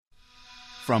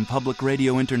From Public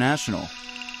Radio International,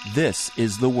 this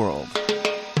is The World,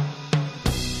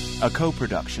 a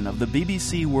co-production of the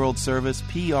BBC World Service,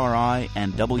 PRI,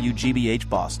 and WGBH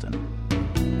Boston.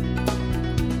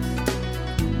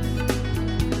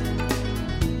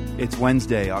 It's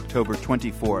Wednesday, October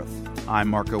 24th. I'm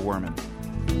Marco Werman.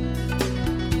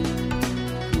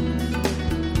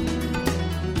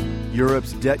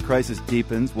 Europe's debt crisis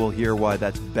deepens. We'll hear why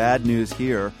that's bad news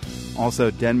here.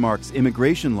 Also, Denmark's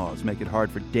immigration laws make it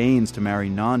hard for Danes to marry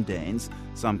non-Danes.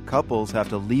 Some couples have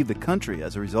to leave the country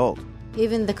as a result.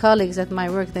 Even the colleagues at my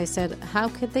work, they said, how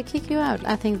could they kick you out?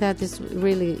 I think that is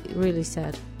really, really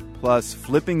sad. Plus,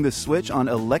 flipping the switch on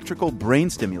electrical brain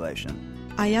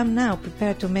stimulation. I am now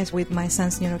prepared to mess with my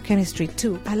son's neurochemistry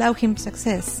to allow him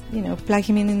success. Plug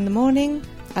him in the morning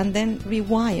and then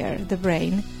rewire the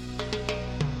brain.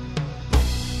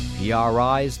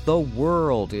 PRI's The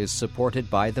World is supported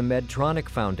by the Medtronic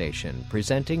Foundation,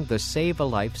 presenting the Save a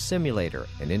Life Simulator,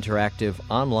 an interactive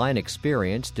online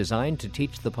experience designed to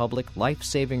teach the public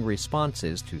life-saving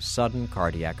responses to sudden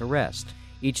cardiac arrest.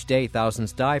 Each day,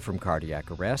 thousands die from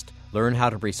cardiac arrest. Learn how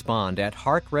to respond at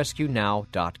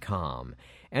heartrescuenow.com.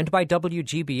 And by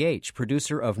WGBH,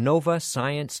 producer of Nova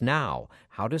Science Now.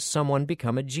 How does someone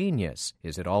become a genius?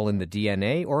 Is it all in the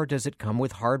DNA, or does it come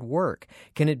with hard work?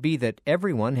 Can it be that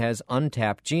everyone has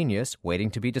untapped genius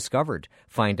waiting to be discovered?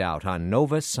 Find out on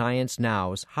Nova Science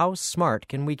Now's How Smart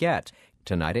Can We Get?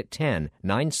 Tonight at 10,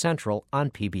 9 Central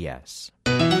on PBS.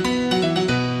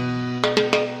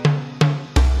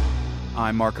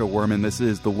 I'm Marco Werman. This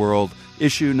is The World.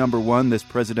 Issue number one this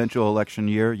presidential election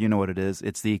year, you know what it is.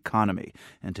 It's the economy.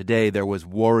 And today there was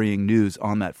worrying news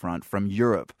on that front from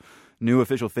Europe. New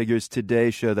official figures today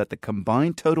show that the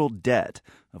combined total debt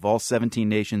of all 17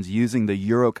 nations using the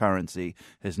euro currency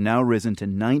has now risen to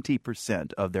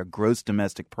 90% of their gross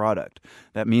domestic product.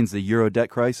 That means the euro debt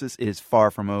crisis is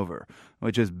far from over,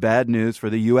 which is bad news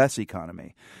for the U.S.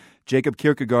 economy. Jacob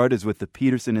Kierkegaard is with the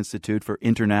Peterson Institute for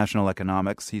International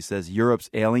Economics. He says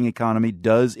Europe's ailing economy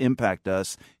does impact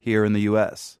us here in the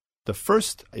U.S. The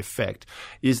first effect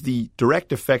is the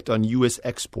direct effect on U.S.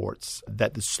 exports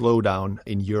that the slowdown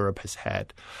in Europe has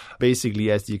had.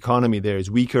 Basically, as the economy there is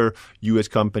weaker, U.S.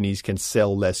 companies can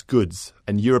sell less goods,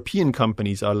 and European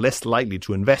companies are less likely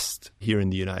to invest here in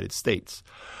the United States.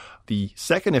 The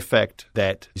second effect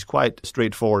that is quite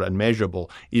straightforward and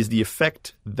measurable is the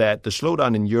effect that the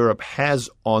slowdown in Europe has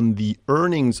on the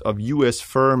earnings of U.S.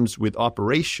 firms with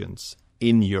operations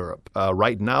in Europe.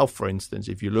 Right now, for instance,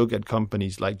 if you look at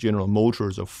companies like General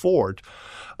Motors or Ford,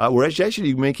 we're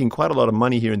actually making quite a lot of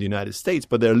money here in the United States,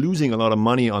 but they're losing a lot of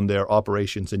money on their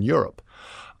operations in Europe.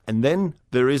 And then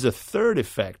there is a third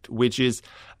effect, which is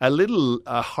a little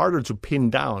harder to pin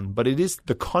down, but it is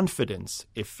the confidence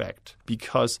effect.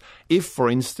 Because if, for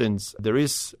instance, there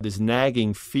is this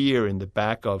nagging fear in the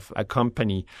back of a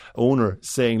company owner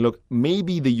saying, look,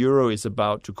 maybe the euro is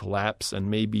about to collapse, and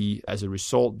maybe as a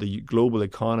result, the global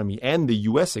economy and the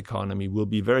U.S. economy will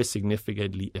be very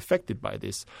significantly affected by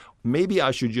this. Maybe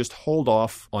I should just hold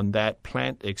off on that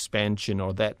plant expansion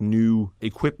or that new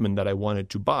equipment that I wanted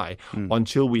to buy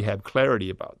until we have clarity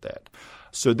about that.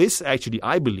 So this actually,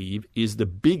 I believe, is the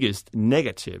biggest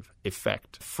negative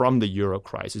effect from the euro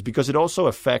crisis because it also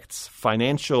affects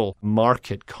financial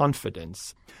market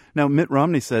confidence. Now, Mitt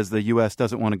Romney says the U.S.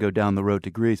 doesn't want to go down the road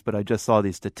to Greece, but I just saw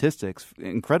these statistics,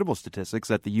 incredible statistics,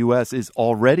 that the U.S. is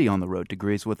already on the road to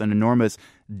Greece with an enormous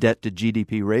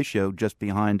debt-to-GDP ratio just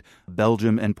behind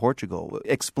Belgium and Portugal.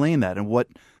 Explain that, and what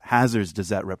hazards does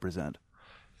that represent?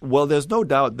 Well, there's no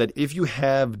doubt that if you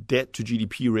have debt to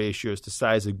GDP ratios the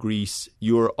size of Greece,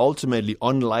 you're ultimately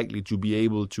unlikely to be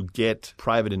able to get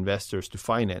private investors to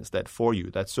finance that for you.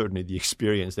 That's certainly the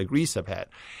experience that Greece have had.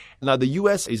 Now, the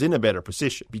U.S. is in a better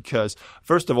position because,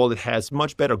 first of all, it has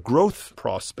much better growth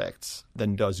prospects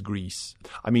than does Greece.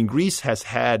 I mean, Greece has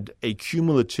had a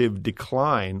cumulative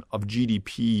decline of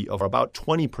GDP of about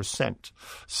 20%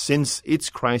 since its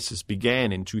crisis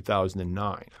began in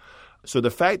 2009. So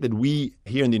the fact that we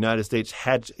here in the United States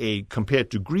had a, compared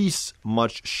to Greece,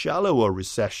 much shallower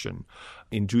recession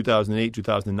in 2008,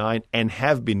 2009, and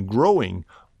have been growing,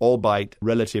 albeit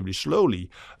relatively slowly,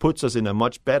 puts us in a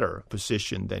much better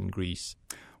position than Greece.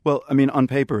 Well, I mean, on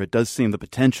paper, it does seem the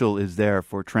potential is there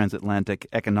for transatlantic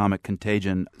economic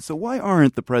contagion. So why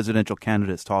aren't the presidential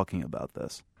candidates talking about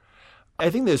this? I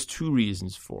think there's two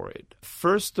reasons for it.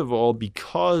 First of all,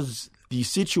 because the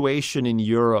situation in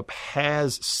Europe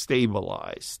has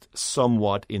stabilized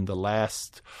somewhat in the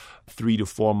last 3 to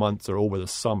 4 months or over the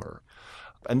summer.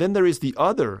 And then there is the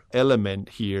other element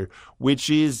here, which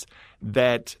is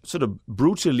that, sort of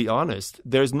brutally honest,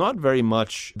 there's not very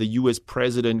much the U.S.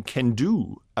 president can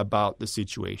do about the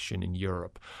situation in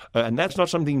Europe. And that's not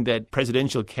something that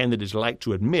presidential candidates like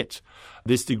to admit,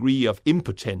 this degree of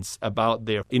impotence about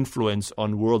their influence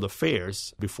on world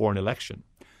affairs before an election.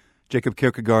 Jacob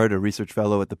Kierkegaard, a research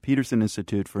fellow at the Peterson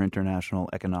Institute for International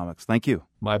Economics. Thank you.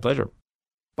 My pleasure.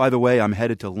 By the way, I'm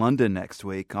headed to London next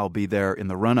week. I'll be there in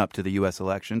the run-up to the U.S.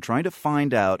 election, trying to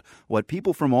find out what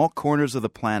people from all corners of the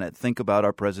planet think about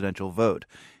our presidential vote.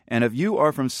 And if you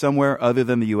are from somewhere other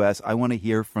than the U.S., I want to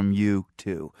hear from you,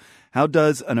 too. How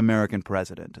does an American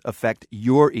president affect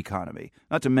your economy,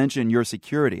 not to mention your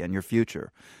security and your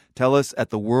future? Tell us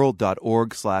at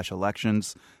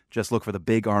theworld.org/elections. Just look for the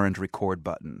big orange record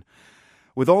button.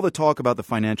 With all the talk about the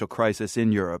financial crisis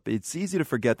in Europe, it's easy to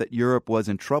forget that Europe was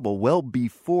in trouble well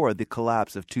before the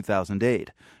collapse of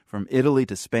 2008. From Italy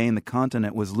to Spain, the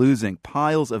continent was losing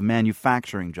piles of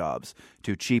manufacturing jobs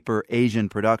to cheaper Asian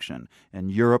production,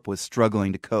 and Europe was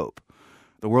struggling to cope.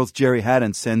 The world's Jerry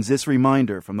Haddon sends this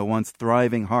reminder from the once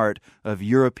thriving heart of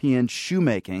European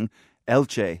shoemaking,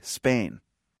 Elche, Spain.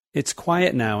 It's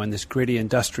quiet now in this gritty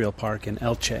industrial park in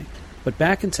Elche. But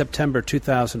back in September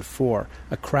 2004,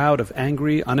 a crowd of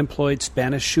angry, unemployed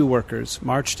Spanish shoe workers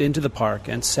marched into the park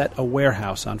and set a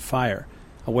warehouse on fire,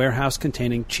 a warehouse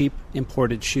containing cheap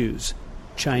imported shoes,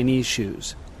 Chinese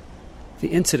shoes. The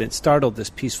incident startled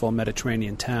this peaceful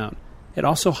Mediterranean town. It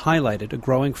also highlighted a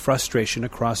growing frustration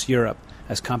across Europe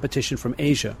as competition from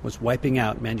Asia was wiping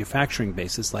out manufacturing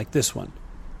bases like this one.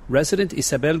 Resident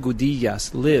Isabel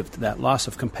Gudillas lived that loss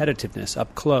of competitiveness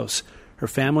up close. Her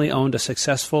family owned a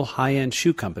successful high-end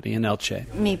shoe company in Elche.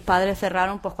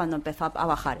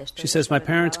 She says, my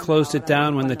parents closed it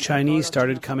down when the Chinese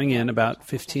started coming in about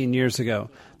 15 years ago.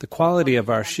 The quality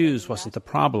of our shoes wasn't the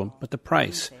problem, but the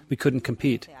price. We couldn't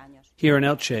compete. Here in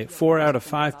Elche, 4 out of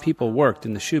 5 people worked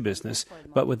in the shoe business,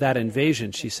 but with that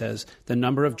invasion, she says, the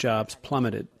number of jobs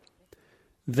plummeted.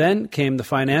 Then came the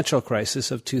financial crisis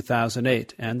of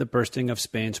 2008 and the bursting of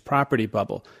Spain's property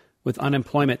bubble. With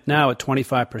unemployment now at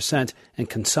 25% and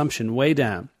consumption way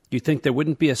down, you'd think there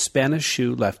wouldn't be a Spanish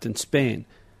shoe left in Spain.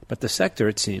 But the sector,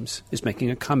 it seems, is making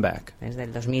a comeback. Desde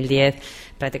el 2010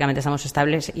 prácticamente estamos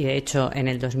estables y de hecho en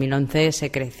el 2011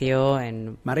 se creció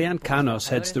en... Marianne Canos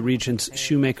heads the region's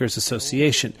Shoemakers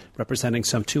Association, representing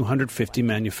some 250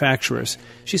 manufacturers.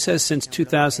 She says since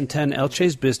 2010,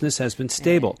 Elche's business has been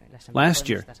stable. Last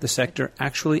year, the sector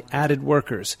actually added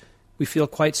workers. We feel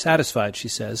quite satisfied, she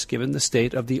says, given the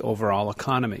state of the overall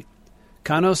economy.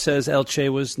 Cano says Elche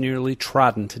was nearly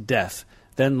trodden to death.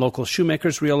 Then local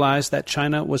shoemakers realized that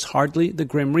China was hardly the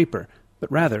Grim Reaper,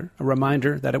 but rather a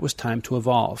reminder that it was time to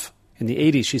evolve. In the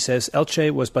 80s, she says, Elche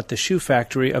was but the shoe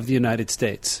factory of the United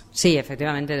States. Sí,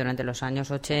 efectivamente, durante los años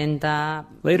 80...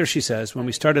 Later, she says, when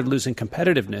we started losing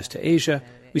competitiveness to Asia,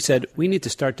 we said we need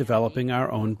to start developing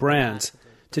our own brands.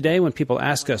 Today, when people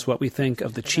ask us what we think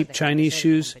of the cheap Chinese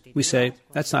shoes, we say,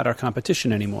 that's not our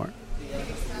competition anymore.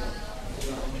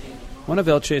 One of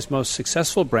Elche's most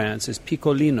successful brands is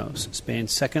Picolinos,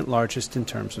 Spain's second largest in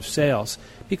terms of sales.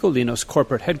 Picolinos'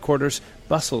 corporate headquarters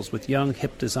bustles with young,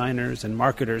 hip designers and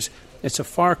marketers. It's a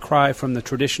far cry from the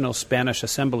traditional Spanish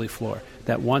assembly floor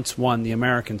that once won the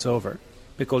Americans over.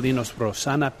 Picolinos'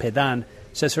 Rosana Pedan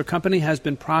says her company has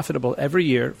been profitable every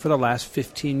year for the last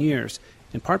 15 years,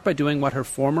 in part by doing what her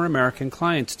former American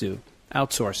clients do,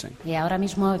 outsourcing. Ahora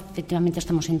mismo, efectivamente,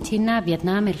 estamos en China,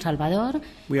 Vietnam, El Salvador.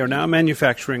 We are now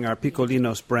manufacturing our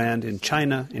Picolinos brand in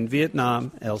China, in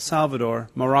Vietnam, El Salvador,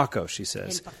 Morocco, she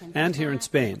says, and here in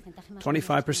Spain.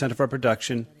 25% of our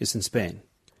production is in Spain.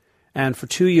 And for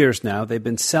 2 years now, they've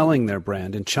been selling their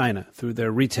brand in China through their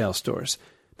retail stores.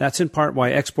 That's in part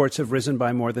why exports have risen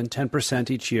by more than 10%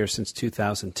 each year since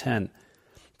 2010.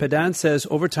 Pedan says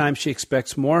over time she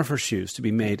expects more of her shoes to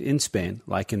be made in Spain,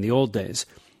 like in the old days.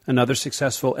 Another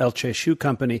successful Elche shoe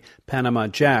company, Panama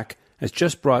Jack, has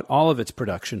just brought all of its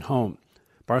production home.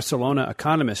 Barcelona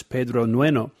economist Pedro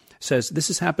Nueno says this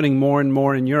is happening more and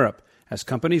more in Europe as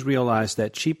companies realize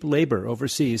that cheap labor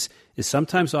overseas is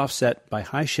sometimes offset by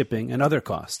high shipping and other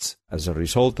costs. As a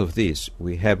result of this,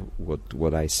 we have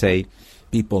what I say,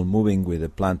 people moving with a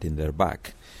plant in their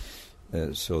back.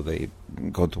 So they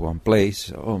go to one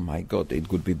place, oh my God,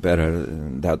 it would be better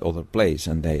than that other place,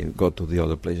 and they go to the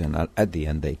other place, and at the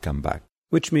end they come back.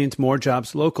 Which means more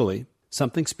jobs locally,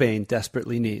 something Spain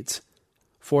desperately needs.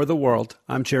 For the World,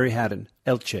 I'm Jerry Haddon,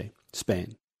 Elche,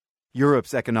 Spain.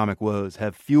 Europe's economic woes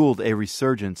have fueled a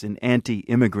resurgence in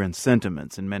anti-immigrant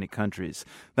sentiments in many countries.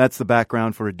 That's the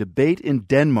background for a debate in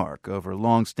Denmark over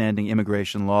long-standing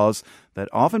immigration laws that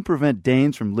often prevent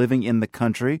Danes from living in the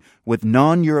country with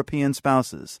non-European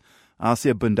spouses.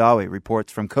 Asia Bundawi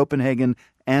reports from Copenhagen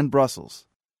and Brussels.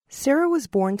 Sarah was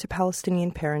born to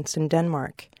Palestinian parents in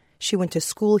Denmark. She went to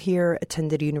school here,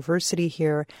 attended university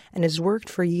here, and has worked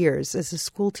for years as a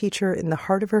school teacher in the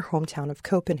heart of her hometown of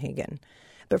Copenhagen.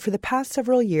 But for the past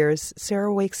several years,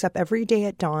 Sarah wakes up every day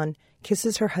at dawn,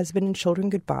 kisses her husband and children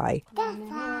goodbye,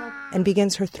 and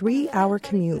begins her 3-hour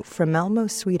commute from Malmö,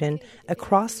 Sweden,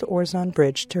 across the Øresund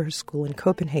Bridge to her school in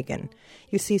Copenhagen.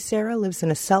 You see, Sarah lives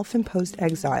in a self-imposed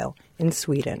exile in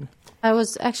Sweden. I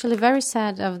was actually very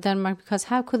sad of Denmark because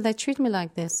how could they treat me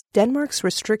like this? Denmark's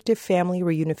restrictive family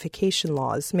reunification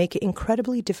laws make it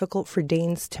incredibly difficult for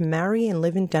Danes to marry and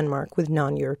live in Denmark with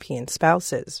non-European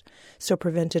spouses. So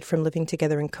prevented from living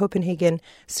together in Copenhagen,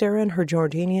 Sarah and her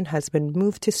Jordanian husband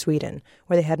moved to Sweden,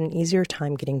 where they had an easier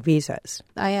time getting visas.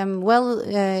 I am well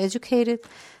educated,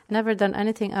 never done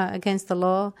anything against the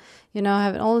law. You know, I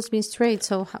have always been straight.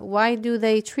 So why do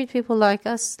they treat people like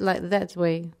us like that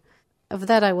way? Of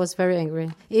that, I was very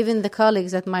angry. Even the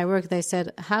colleagues at my work, they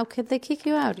said, how could they kick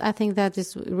you out? I think that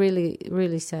is really,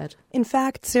 really sad. In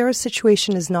fact, Sarah's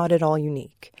situation is not at all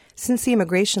unique. Since the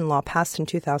immigration law passed in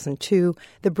 2002,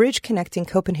 the bridge connecting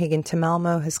Copenhagen to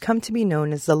Malmö has come to be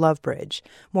known as the Love Bridge.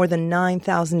 More than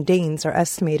 9,000 Danes are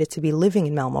estimated to be living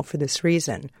in Malmö for this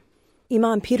reason.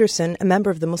 Imam Petersen, a member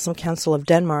of the Muslim Council of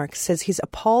Denmark, says he's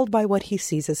appalled by what he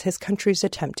sees as his country's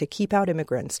attempt to keep out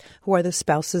immigrants who are the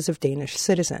spouses of Danish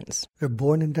citizens. They're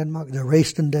born in Denmark, they're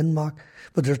raised in Denmark,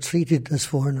 but they're treated as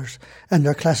foreigners, and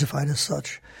they're classified as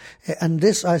such. And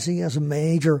this I see as a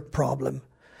major problem.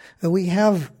 We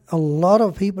have a lot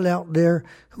of people out there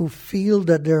who feel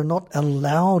that they're not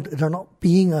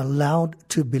being allowed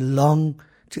to belong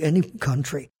to any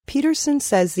country. Petersen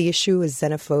says the issue is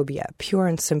xenophobia, pure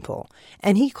and simple,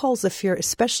 and he calls the fear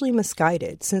especially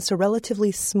misguided since a relatively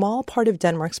small part of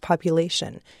Denmark's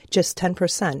population, just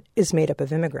 10%, is made up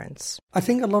of immigrants. I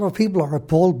think a lot of people are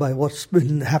appalled by what's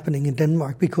been happening in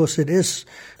Denmark because it is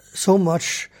so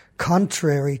much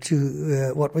contrary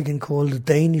to what we can call the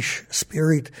Danish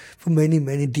spirit for many,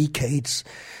 many decades.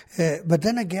 But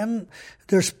then again,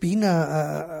 there's been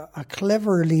a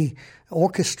cleverly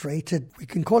orchestrated, we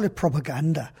can call it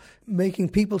propaganda, making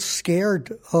people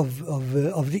scared of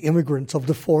the immigrants, of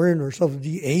the foreigners, of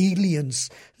the aliens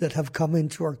that have come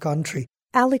into our country.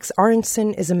 Alex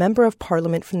Aronson is a member of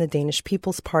parliament from the Danish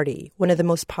People's Party, one of the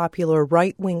most popular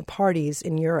right-wing parties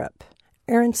in Europe.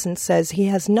 Aronson says he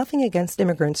has nothing against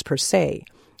immigrants per se.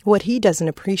 What he doesn't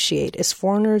appreciate is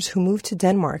foreigners who move to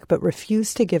Denmark but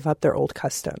refuse to give up their old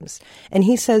customs. And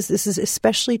he says this is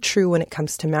especially true when it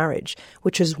comes to marriage,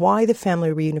 which is why the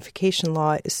family reunification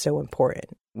law is so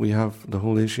important. We have the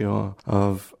whole issue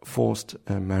of forced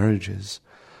marriages,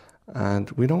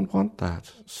 and we don't want that.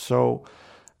 So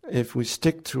if we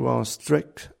stick to our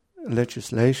strict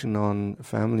legislation on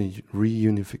family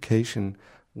reunification,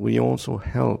 we also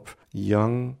help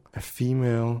young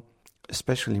female,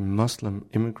 especially Muslim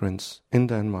immigrants in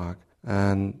Denmark,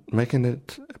 and making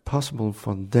it possible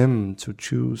for them to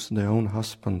choose their own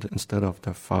husband instead of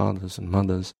their fathers and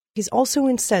mothers. He's also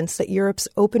incensed that Europe's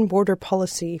open border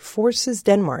policy forces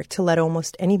Denmark to let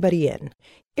almost anybody in.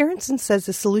 Aronson says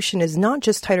the solution is not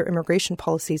just tighter immigration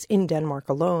policies in Denmark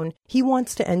alone. He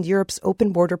wants to end Europe's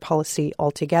open border policy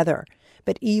altogether.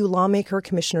 But EU lawmaker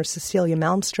Commissioner Cecilia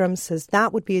Malmström says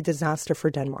that would be a disaster for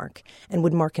Denmark and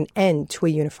would mark an end to a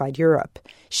unified Europe.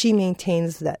 She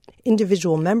maintains that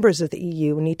individual members of the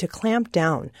EU need to clamp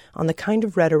down on the kind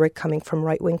of rhetoric coming from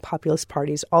right-wing populist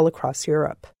parties all across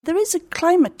Europe. There is a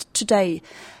climate today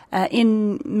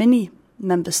in many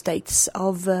member states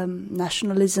of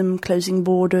nationalism, closing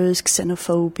borders,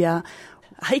 xenophobia.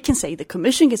 I can say, the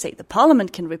Commission can say, the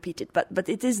Parliament can repeat it, but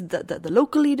it is the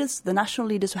local leaders, the national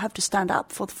leaders who have to stand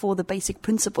up for the basic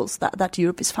principles that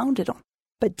Europe is founded on.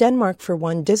 But Denmark, for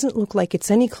one, doesn't look like it's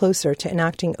any closer to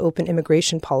enacting open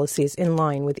immigration policies in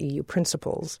line with EU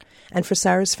principles. And for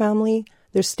Sarah's family,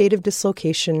 their state of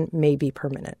dislocation may be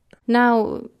permanent.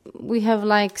 Now we have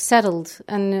settled,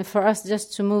 and for us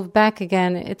just to move back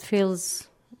again, it feels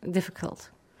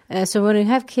difficult. So when you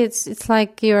have kids, it's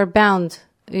like you are bound.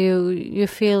 You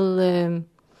feel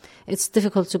it's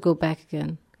difficult to go back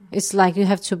again. It's like you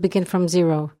have to begin from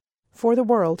zero. For the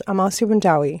World, I'm Asia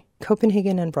Bundawi,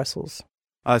 Copenhagen and Brussels.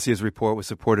 Asia's report was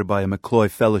supported by a McCloy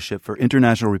Fellowship for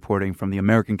International Reporting from the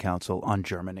American Council on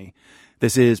Germany.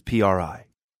 This is PRI.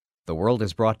 The World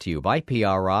is brought to you by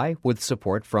PRI with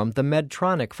support from the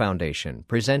Medtronic Foundation,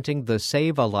 presenting the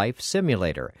Save a Life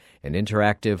Simulator, an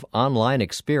interactive online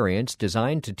experience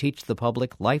designed to teach the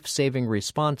public life-saving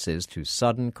responses to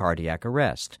sudden cardiac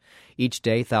arrest. Each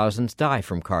day, thousands die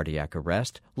from cardiac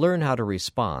arrest. Learn how to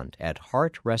respond at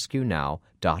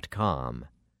heartrescuenow.com.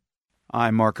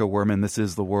 I'm Marco Werman. This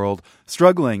is The World.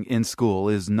 Struggling in school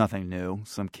is nothing new.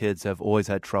 Some kids have always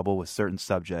had trouble with certain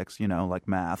subjects, like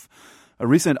math. A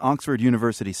recent Oxford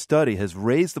University study has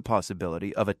raised the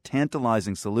possibility of a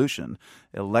tantalizing solution,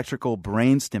 electrical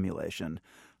brain stimulation.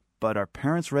 But are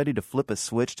parents ready to flip a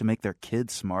switch to make their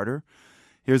kids smarter?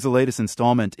 Here's the latest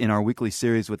installment in our weekly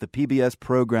series with the PBS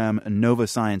program Nova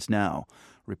Science Now.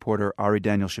 Reporter Ari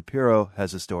Daniel Shapiro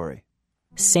has a story.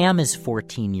 Sam is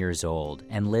 14 years old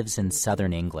and lives in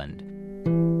southern England.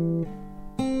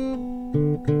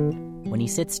 When he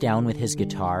sits down with his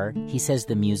guitar, he says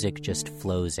the music just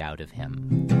flows out of him.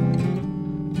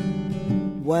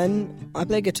 When I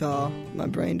play guitar, my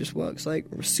brain just works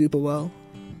super well.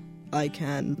 I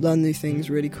can learn new things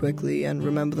really quickly and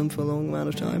remember them for a long amount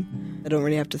of time. I don't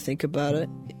really have to think about it.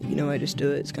 I just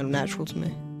do it. It's kind of natural to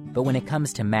me. But when it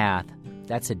comes to math,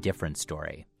 that's a different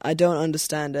story. I don't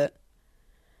understand it.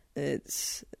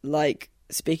 It's like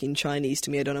speaking Chinese to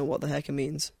me. I don't know what the heck it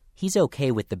means. He's okay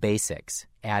with the basics,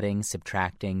 adding,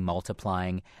 subtracting,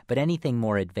 multiplying, but anything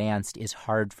more advanced is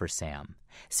hard for Sam.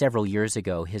 Several years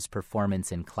ago, his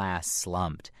performance in class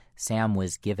slumped. Sam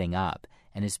was giving up,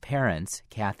 and his parents,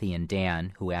 Kathy and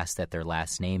Dan, who asked that their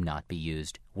last name not be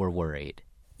used, were worried.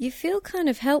 You feel kind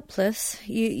of helpless.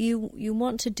 You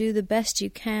want to do the best you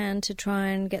can to try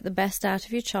and get the best out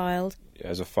of your child.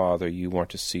 As a father, you want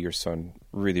to see your son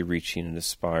really reaching and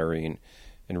aspiring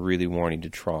and really wanting to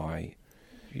try.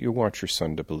 You want your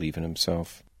son to believe in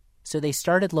himself. So they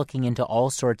started looking into all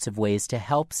sorts of ways to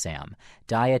help Sam.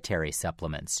 Dietary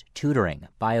supplements, tutoring,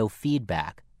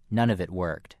 biofeedback. None of it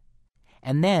worked.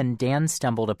 And then Dan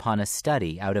stumbled upon a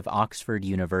study out of Oxford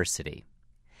University.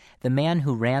 The man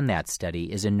who ran that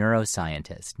study is a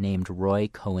neuroscientist named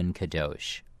Roy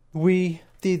Cohen-Kadosh. We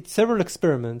did several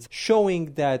experiments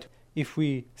showing that if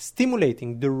we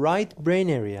stimulating the right brain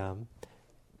area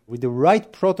with the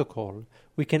right protocol,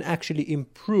 we can actually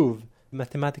improve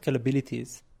mathematical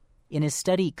abilities. In his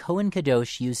study,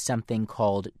 Cohen-Kadosh used something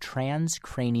called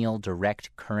transcranial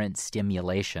direct current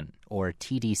stimulation, or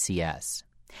TDCS.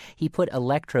 He put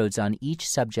electrodes on each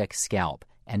subject's scalp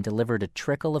and delivered a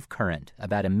trickle of current,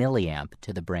 about 1 milliamp,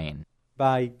 to the brain.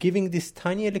 By giving this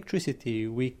tiny electricity,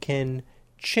 we can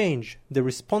change the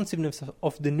responsiveness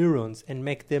of the neurons and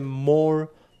make them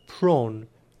more prone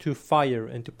to fire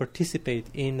and to participate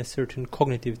in a certain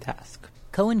cognitive task.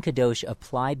 Cohen-Kadosh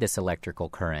applied this electrical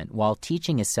current while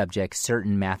teaching his subjects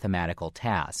certain mathematical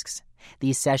tasks.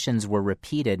 These sessions were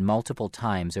repeated multiple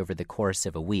times over the course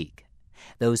of a week.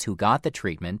 Those who got the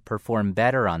treatment performed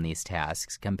better on these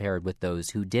tasks compared with those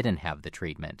who didn't have the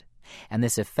treatment. And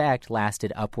this effect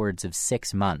lasted upwards of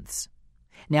 6 months.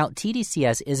 Now,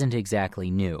 TDCS isn't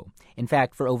exactly new. In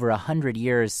fact, for over 100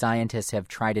 years, scientists have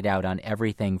tried it out on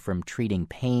everything from treating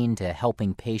pain to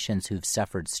helping patients who've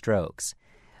suffered strokes.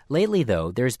 Lately,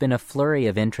 though, there's been a flurry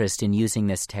of interest in using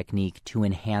this technique to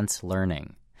enhance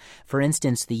learning. For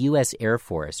instance, the U.S. Air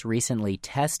Force recently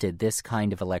tested this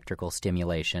kind of electrical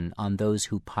stimulation on those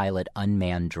who pilot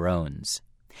unmanned drones.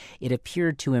 It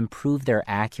appeared to improve their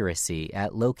accuracy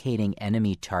at locating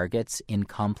enemy targets in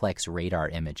complex radar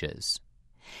images.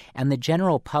 And the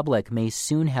general public may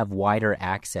soon have wider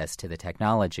access to the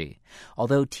technology.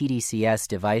 Although TDCS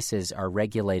devices are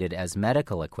regulated as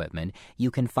medical equipment, you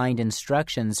can find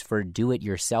instructions for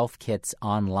do-it-yourself kits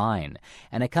online.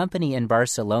 And a company in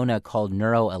Barcelona called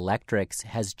Neuroelectrics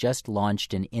has just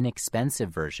launched an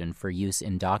inexpensive version for use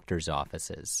in doctors'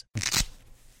 offices.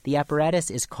 The apparatus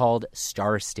is called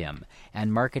StarStim,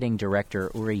 and marketing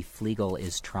director Uri Flegel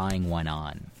is trying one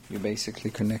on. You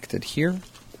basically connect it here,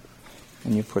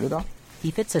 and you put it on.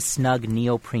 He fits a snug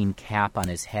neoprene cap on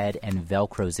his head and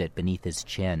velcros it beneath his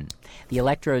chin. The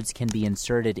electrodes can be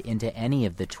inserted into any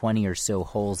of the 20 or so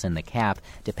holes in the cap,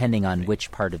 depending on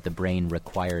which part of the brain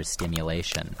requires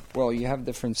stimulation. Well, you have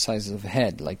different sizes of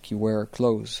head, like you wear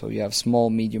clothes. So you have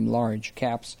small, medium, large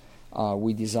caps.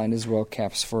 We design as well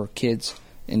caps for kids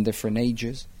in different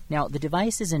ages. Now, the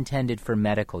device is intended for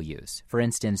medical use, for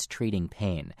instance, treating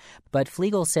pain. But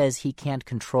Flegel says he can't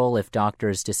control if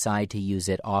doctors decide to use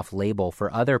it off-label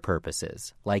for other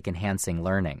purposes, like enhancing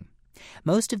learning.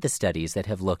 Most of the studies that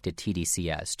have looked at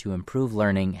TDCS to improve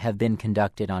learning have been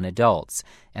conducted on adults,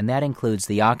 and that includes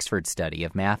the Oxford study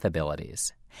of math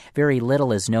abilities. Very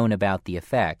little is known about the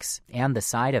effects and the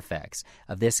side effects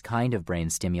of this kind of brain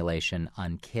stimulation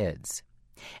on kids.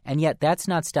 And yet that's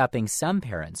not stopping some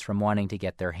parents from wanting to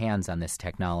get their hands on this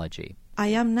technology. I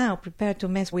am now prepared to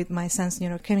mess with my son's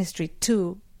neurochemistry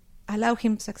to allow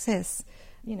him success.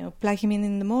 Plug him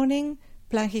in the morning,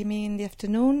 plug him in the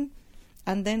afternoon,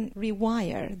 and then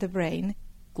rewire the brain.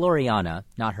 Gloriana,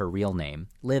 not her real name,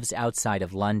 lives outside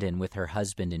of London with her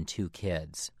husband and 2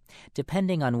 kids.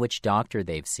 Depending on which doctor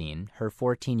they've seen, her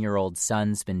 14-year-old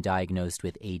son's been diagnosed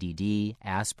with ADD,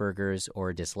 Asperger's,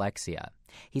 or dyslexia.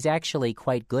 He's actually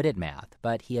quite good at math,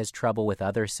 but he has trouble with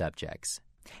other subjects.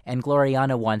 And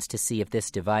Gloriana wants to see if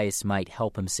this device might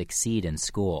help him succeed in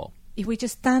school. If we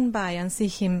just stand by and see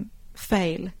him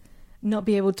fail, not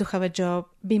be able to have a job,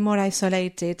 be more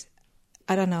isolated,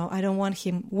 I don't know, I don't want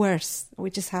him worse. We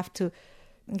just have to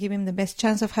give him the best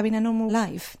chance of having a normal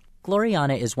life.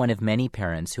 Gloriana is one of many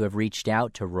parents who have reached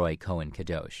out to Roy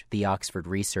Cohen-Kadosh, the Oxford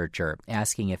researcher,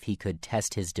 asking if he could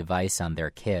test his device on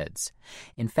their kids.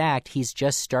 In fact, he's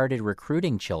just started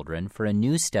recruiting children for a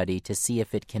new study to see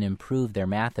if it can improve their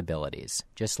math abilities,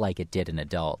 just like it did in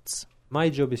adults. My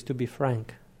job is to be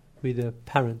frank with the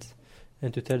parents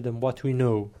and to tell them what we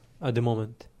know at the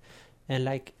moment. And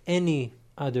like any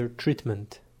other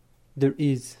treatment, there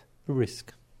is a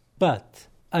risk. But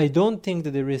I don't think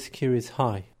that the risk here is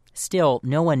high. Still,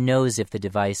 no one knows if the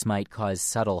device might cause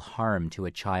subtle harm to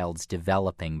a child's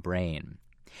developing brain.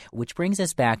 Which brings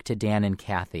us back to Dan and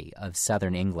Kathy of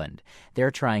Southern England.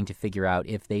 They're trying to figure out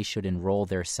if they should enroll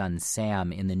their son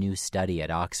Sam in the new study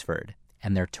at Oxford,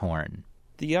 and they're torn.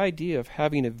 The idea of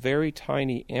having a very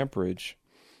tiny amperage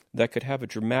that could have a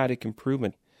dramatic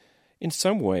improvement in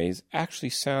some ways actually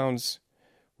sounds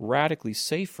radically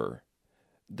safer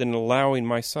than allowing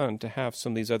my son to have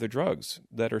some of these other drugs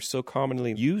that are so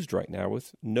commonly used right now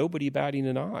with nobody batting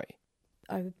an eye.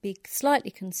 I would be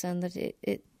slightly concerned that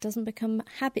it doesn't become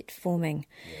habit-forming.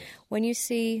 Yes. When you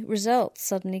see results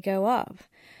suddenly go up,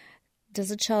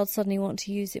 does a child suddenly want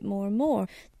to use it more and more?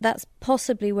 That's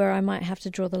possibly where I might have to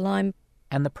draw the line.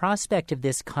 And the prospect of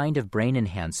this kind of brain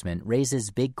enhancement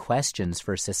raises big questions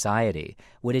for society.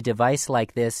 Would a device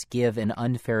like this give an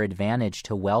unfair advantage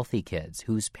to wealthy kids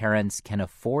whose parents can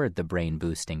afford the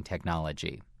brain-boosting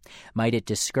technology? Might it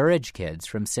discourage kids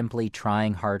from simply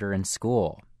trying harder in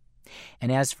school? And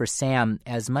as for Sam,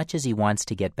 as much as he wants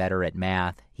to get better at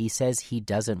math, he says he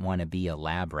doesn't want to be a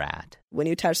lab rat. When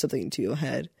you attach something to your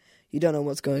head, you don't know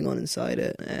what's going on inside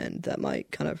it, and that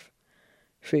might kind of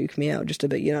freak me out just a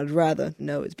bit. I'd rather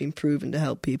know it's been proven to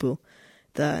help people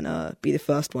than be the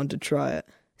first one to try it.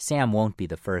 Sam won't be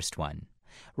the first one.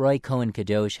 Roy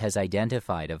Cohen-Kadosh has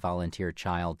identified a volunteer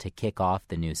child to kick off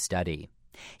the new study.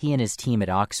 He and his team at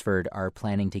Oxford are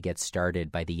planning to get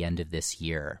started by the end of this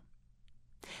year.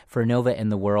 For Nova in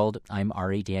the World, I'm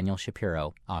Ari Daniel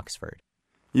Shapiro, Oxford.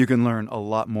 You can learn a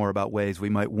lot more about ways we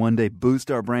might one day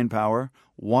boost our brain power.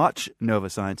 Watch Nova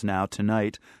Science Now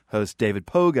tonight. Host David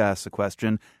Pogue asks the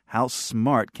question, how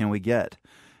smart can we get?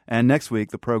 And next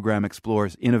week, the program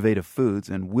explores innovative foods,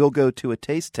 and we'll go to a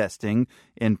taste testing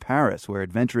in Paris, where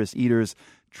adventurous eaters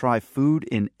try food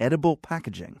in edible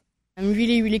packaging. I'm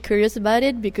really, really curious about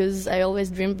it because I always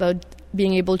dream about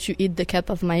being able to eat the cup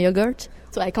of my yogurt,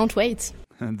 so I can't wait.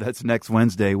 And that's next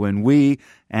Wednesday when we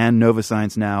and Nova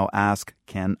Science Now ask,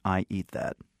 can I eat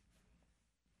that?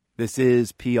 This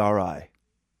is PRI.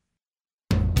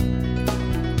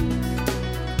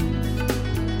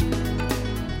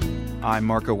 I'm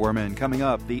Marco Werman. Coming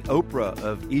up, the Oprah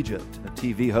of Egypt, a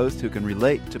TV host who can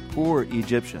relate to poor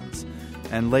Egyptians.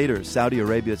 And later, Saudi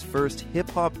Arabia's first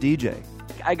hip-hop DJ.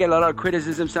 I get a lot of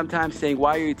criticism sometimes saying,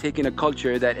 why are you taking a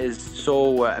culture that is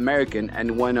so American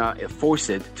and want to force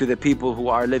it to the people who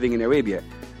are living in Arabia?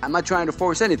 I'm not trying to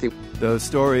force anything. Those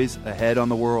stories ahead on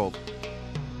The World.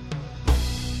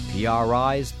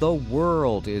 PRI's The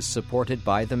World is supported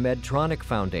by the Medtronic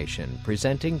Foundation,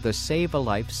 presenting the Save a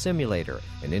Life Simulator,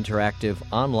 an interactive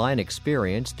online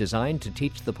experience designed to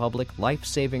teach the public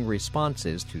life-saving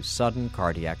responses to sudden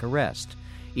cardiac arrest.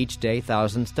 Each day,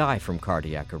 thousands die from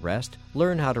cardiac arrest.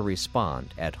 Learn how to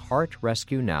respond at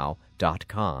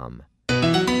heartrescuenow.com.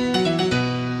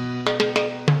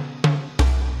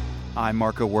 I'm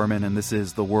Marco Werman, and this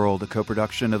is The World, a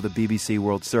co-production of the BBC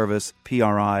World Service,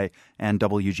 PRI, and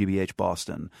WGBH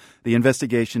Boston. The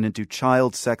investigation into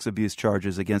child sex abuse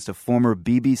charges against a former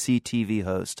BBC TV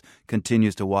host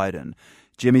continues to widen.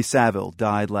 Jimmy Savile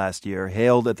died last year,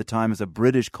 hailed at the time as a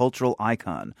British cultural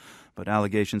icon. But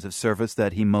allegations have surfaced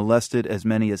that he molested as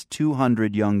many as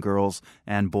 200 young girls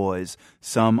and boys,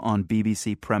 some on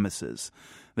BBC premises.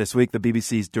 This week, the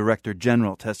BBC's Director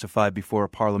General testified before a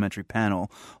parliamentary panel.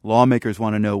 Lawmakers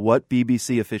want to know what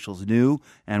BBC officials knew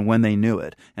and when they knew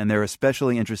it, and they're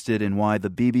especially interested in why the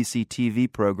BBC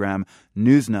TV program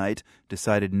Newsnight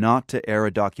decided not to air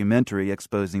a documentary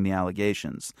exposing the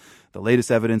allegations. The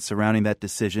latest evidence surrounding that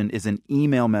decision is an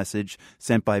email message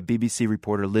sent by BBC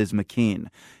reporter Liz McKean.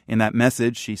 In that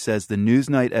message, she says the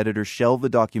Newsnight editor shelved the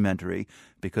documentary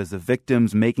because the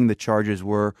victims making the charges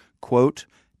were, quote,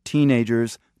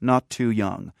 teenagers, not too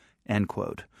young, end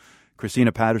quote.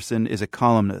 Christina Patterson is a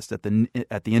columnist at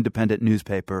the Independent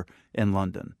newspaper in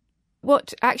London.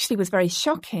 What actually was very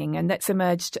shocking, and that's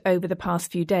emerged over the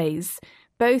past few days,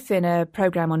 both in a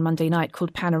programme on Monday night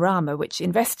called Panorama, which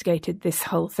investigated this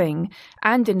whole thing,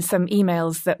 and in some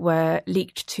emails that were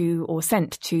leaked to or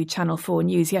sent to Channel 4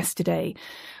 News yesterday,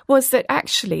 was that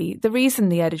actually the reason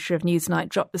the editor of Newsnight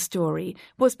dropped the story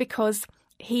was because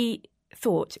he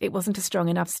thought it wasn't a strong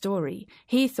enough story.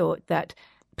 He thought that,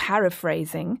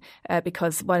 paraphrasing,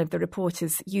 because one of the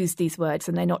reporters used these words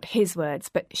and they're not his words,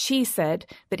 but she said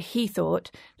that he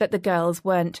thought that the girls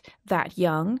weren't that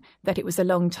young, that it was a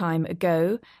long time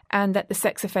ago, and that the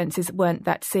sex offences weren't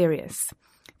that serious,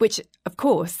 which, of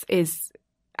course, is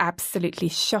absolutely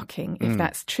shocking if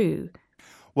that's true.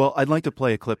 Well, I'd like to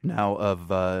play a clip now of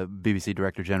BBC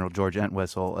Director General George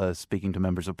Entwistle speaking to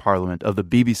members of Parliament of the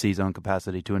BBC's own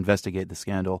capacity to investigate the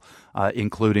scandal,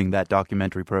 including that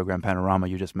documentary program Panorama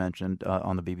you just mentioned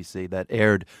on the BBC that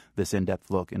aired this in-depth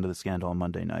look into the scandal on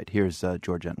Monday night. Here's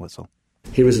George Entwistle.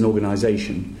 Here is an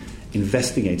organisation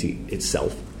investigating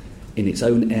itself in its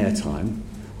own airtime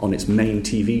on its main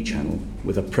TV channel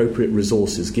with appropriate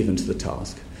resources given to the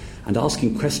task and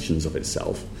asking questions of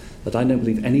itself that I don't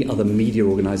believe any other media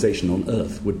organisation on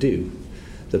earth would do.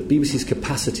 The BBC's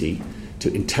capacity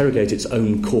to interrogate its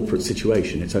own corporate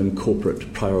situation, its own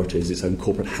corporate priorities, its own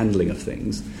corporate handling of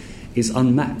things, is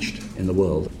unmatched in the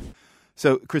world.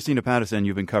 So, Christina Patterson,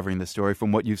 you've been covering this story.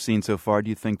 From what you've seen so far, do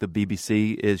you think the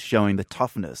BBC is showing the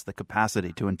toughness, the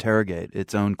capacity to interrogate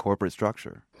its own corporate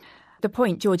structure? The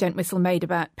point George Entwistle made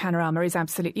about Panorama is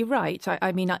absolutely right.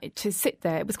 I mean, to sit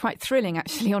there, it was quite thrilling,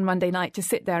 actually, on Monday night to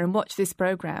sit there and watch this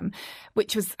programme,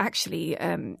 which was actually,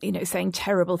 saying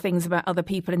terrible things about other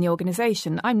people in the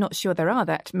organisation. I'm not sure there are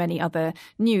that many other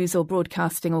news or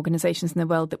broadcasting organisations in the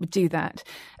world that would do that.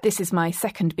 This is my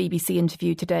second BBC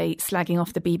interview today slagging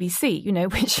off the BBC,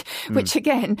 which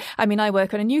again, I mean, I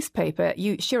work on a newspaper.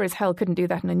 You sure as hell couldn't do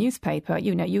that in a newspaper.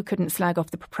 You couldn't slag off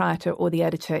the proprietor or the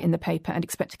editor in the paper and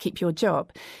expect to keep your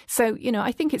job. So,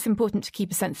 I think it's important to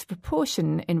keep a sense of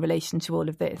proportion in relation to all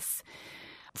of this.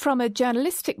 From a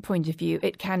journalistic point of view,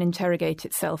 it can interrogate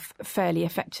itself fairly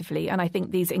effectively, and I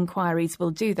think these inquiries will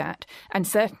do that. And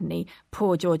certainly,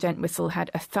 poor George Entwistle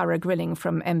had a thorough grilling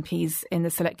from MPs in the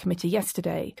Select Committee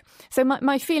yesterday. So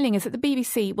my feeling is that the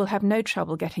BBC will have no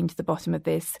trouble getting to the bottom of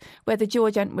this. Whether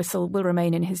George Entwistle will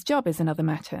remain in his job is another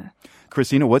matter.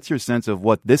 Christina, what's your sense of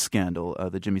what this scandal,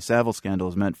 the Jimmy Savile scandal,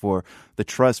 has meant for the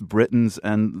trust Britons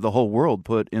and the whole world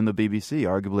put in the BBC,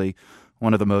 arguably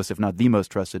one of the most, if not the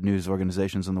most trusted news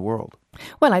organizations in the world?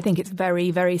 Well, I think it's very,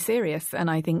 very serious.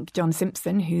 And I think John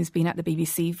Simpson, who's been at the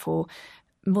BBC for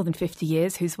more than 50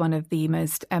 years, who's one of the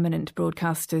most eminent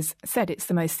broadcasters, said it's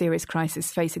the most serious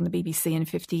crisis facing the BBC in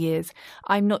 50 years.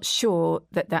 I'm not sure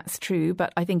that that's true,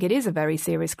 but I think it is a very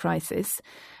serious crisis.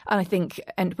 And I think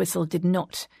Entwistle did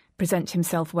not present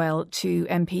himself well to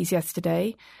MPs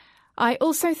yesterday. I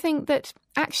also think that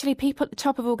actually people at the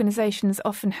top of organisations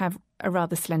often have a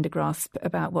rather slender grasp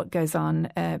about what goes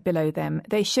on below them.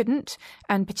 They shouldn't,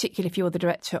 and particularly if you're the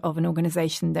director of an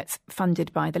organisation that's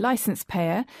funded by the licence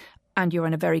payer and you're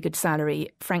on a very good salary,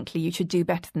 frankly, you should do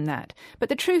better than that. But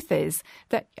the truth is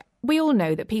that we all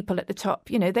know that people at the top,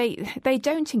 they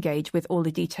don't engage with all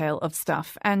the detail of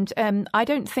stuff. And I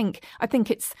think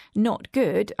it's not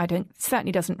good.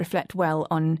 Certainly doesn't reflect well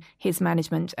on his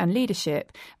management and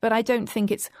leadership. But I don't think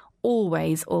it's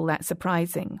always all that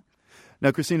surprising.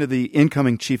 Now, Christina, the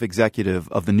incoming chief executive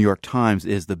of the New York Times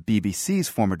is the BBC's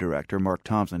former director, Mark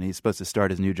Thompson. He's supposed to start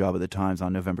his new job at the Times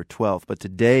on November 12th. But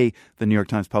today, the New York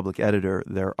Times public editor,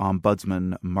 their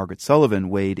ombudsman, Margaret Sullivan,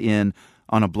 weighed in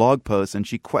on a blog post, and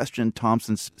she questioned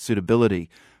Thompson's suitability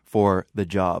for the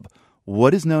job.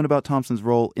 What is known about Thompson's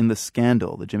role in the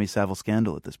scandal, the Jimmy Savile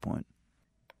scandal at this point?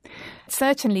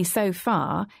 Certainly so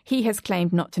far, he has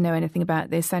claimed not to know anything about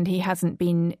this and he hasn't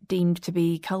been deemed to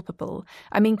be culpable.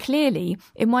 I mean, clearly,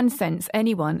 in one sense,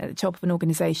 anyone at the top of an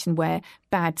organisation where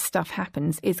bad stuff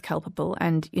happens is culpable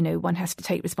and, one has to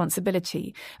take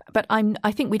responsibility. But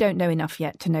I think we don't know enough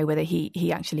yet to know whether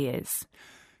he actually is.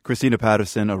 Christina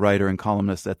Patterson, a writer and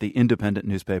columnist at the Independent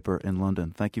newspaper in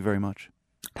London. Thank you very much.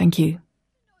 Thank you.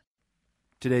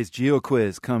 Today's Geo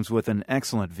Quiz comes with an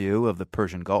excellent view of the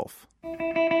Persian Gulf.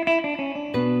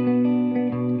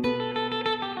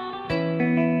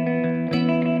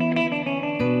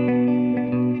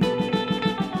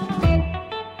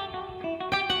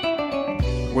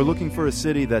 We're looking for a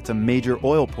city that's a major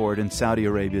oil port in Saudi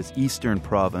Arabia's eastern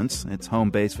province. It's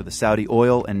home base for the Saudi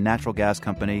oil and natural gas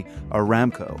company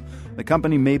Aramco. The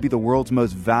company may be the world's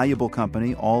most valuable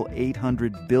company, all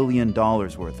 $800 billion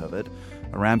worth of it.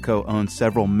 Aramco owns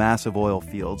several massive oil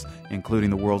fields, including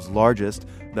the world's largest,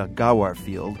 the Ghawar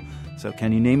field. So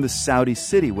can you name the Saudi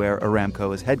city where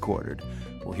Aramco is headquartered?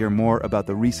 We'll hear more about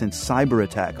the recent cyber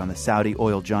attack on the Saudi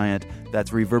oil giant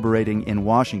that's reverberating in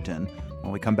Washington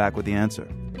when we come back with the answer.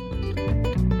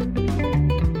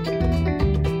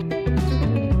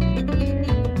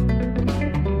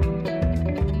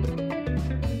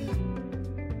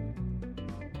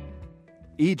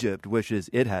 Egypt wishes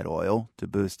it had oil to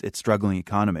boost its struggling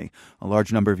economy. A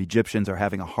large number of Egyptians are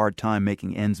having a hard time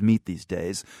making ends meet these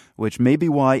days, which may be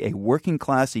why a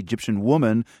working-class Egyptian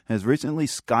woman has recently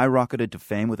skyrocketed to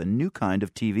fame with a new kind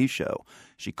of TV show.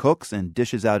 She cooks and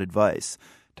dishes out advice.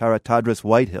 Tara Tadros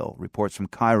Whitehill reports from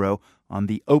Cairo on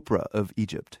the Oprah of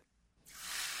Egypt.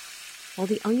 While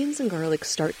the onions and garlic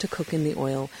start to cook in the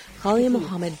oil, Ghalia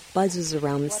Mohammed buzzes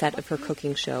around the set of her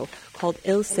cooking show called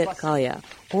Il Sit Ghalia,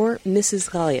 or Mrs.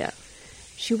 Ghalia.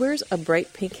 She wears a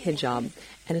bright pink hijab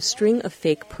and a string of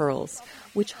fake pearls,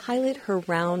 which highlight her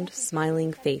round,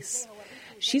 smiling face.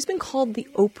 She's been called the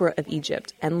Oprah of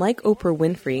Egypt, and like Oprah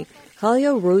Winfrey,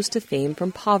 Ghalia rose to fame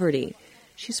from poverty.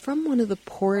 She's from one of the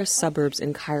poorest suburbs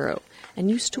in Cairo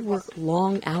and used to work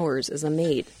long hours as a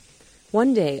maid.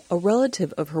 One day, a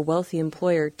relative of her wealthy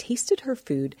employer tasted her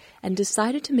food and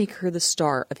decided to make her the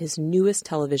star of his newest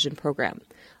television program,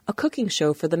 a cooking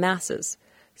show for the masses,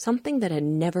 something that had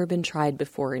never been tried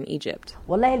before in Egypt.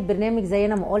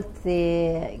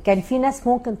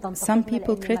 Some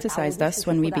people criticized us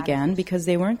when we began because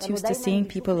they weren't used to seeing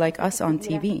people like us on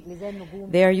TV.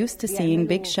 They are used to seeing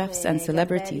big chefs and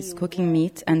celebrities cooking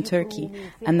meat and turkey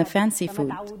and the fancy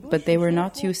food, but they were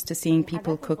not used to seeing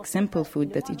people cook simple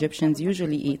food that Egyptians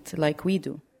usually eat like we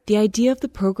do. The idea of the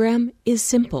program is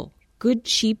simple: good,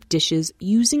 cheap dishes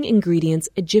using ingredients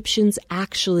Egyptians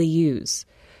actually use.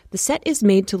 The set is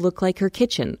made to look like her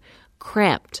kitchen,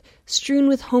 cramped, strewn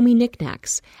with homey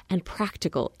knickknacks, and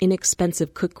practical,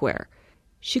 inexpensive cookware.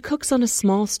 She cooks on a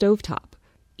small stovetop.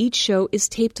 Each show is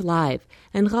taped live,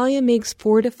 and Ghalia makes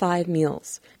 4 to 5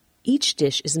 meals. Each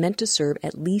dish is meant to serve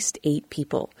at least 8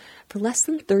 people, for less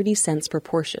than 30 cents per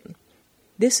portion.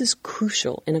 This is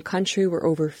crucial in a country where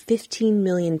over 15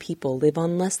 million people live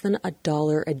on less than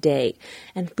 $1 a day,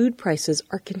 and food prices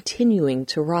are continuing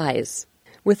to rise.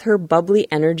 With her bubbly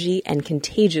energy and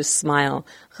contagious smile,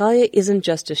 Ghalia isn't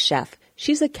just a chef,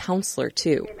 she's a counselor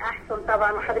too.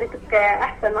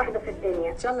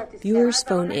 Viewers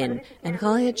phone in, and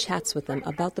Ghalia chats with them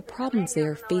about the problems they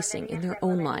are facing in their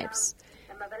own lives.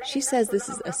 She says this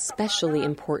is especially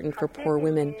important for poor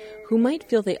women who might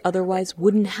feel they otherwise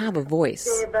wouldn't have a voice.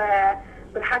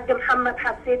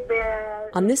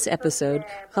 On this episode,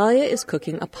 Ghalia is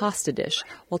cooking a pasta dish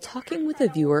while talking with a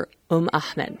viewer,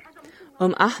 Ahmed.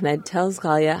 Ahmed tells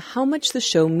Ghalia how much the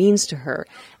show means to her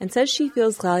and says she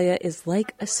feels Ghalia is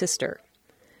like a sister.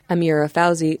 Amira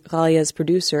Fauzi, Ghalia's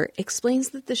producer,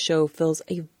 explains that the show fills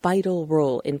a vital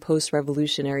role in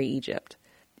post-revolutionary Egypt.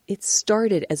 It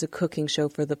started as a cooking show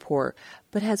for the poor,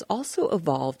 but has also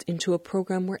evolved into a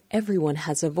program where everyone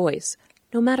has a voice,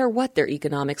 no matter what their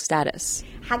economic status.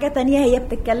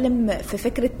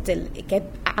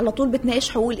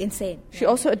 She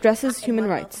also addresses human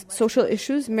rights, social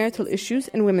issues, marital issues,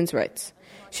 and women's rights.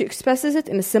 She expresses it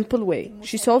in a simple way.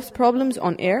 She solves problems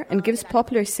on air and gives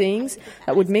popular sayings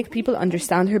that would make people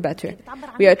understand her better.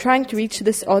 We are trying to reach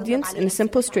this audience in a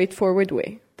simple, straightforward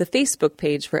way. The Facebook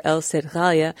page for El Sit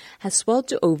Ghalia has swelled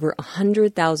to over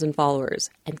 100,000 followers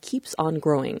and keeps on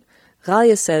growing.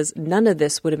 Ghalia says none of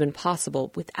this would have been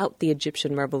possible without the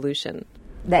Egyptian revolution.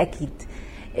 ده أكيد.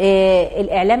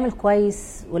 الإعلام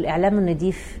الكويس والإعلام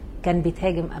النظيف كان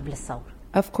بيتهاجم قبل الثورة.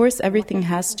 Of course, everything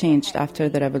has changed after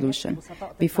the revolution.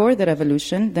 Before the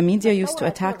revolution, the media used to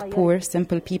attack poor,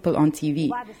 simple people on TV.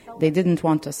 They didn't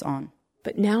want us on.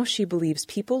 But now she believes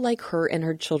people like her and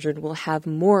her children will have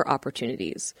more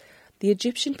opportunities. The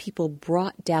Egyptian people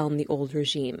brought down the old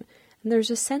regime, and there's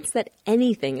a sense that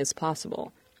anything is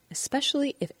possible,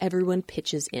 especially if everyone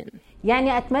pitches in.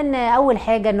 يعني أتمنى أول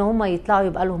حاجة إن هم يطلعوا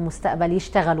يبقى لهم مستقبل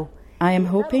يشتغلوا. I am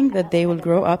hoping that they will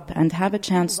grow up and have a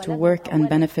chance to work and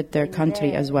benefit their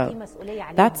country as well.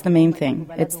 That's the main thing.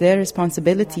 It's their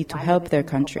responsibility to help their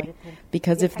country.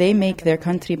 Because if they make their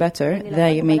country better,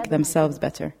 they make themselves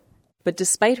better. But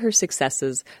despite her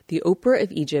successes, the Oprah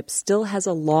of Egypt still has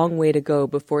a long way to go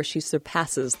before she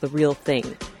surpasses the real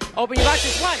thing. Open your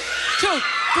boxes. 1, 2,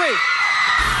 3.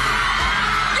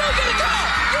 You get a car!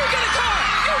 You get a car!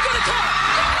 You get a car!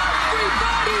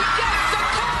 Everybody gets a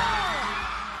car!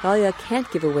 Ghalia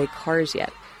can't give away cars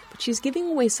yet, but she's giving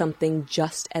away something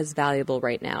just as valuable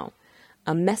right now.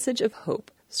 A message of hope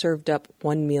served up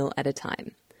one meal at a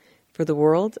time. For The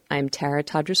World, I'm Tara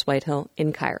Tadros Whitehill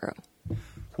in Cairo.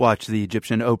 Watch the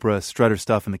Egyptian Oprah strut her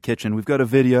stuff in the kitchen. We've got a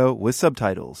video with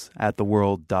subtitles at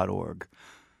theworld.org.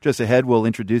 Just ahead, we'll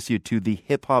introduce you to the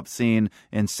hip-hop scene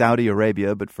in Saudi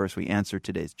Arabia, but first we answer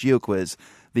today's GeoQuiz.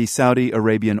 The Saudi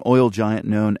Arabian oil giant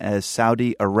known as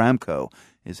Saudi Aramco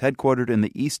is headquartered in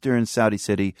the eastern Saudi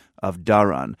city of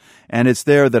Dhahran, and it's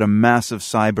there that a massive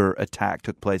cyber attack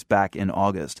took place back in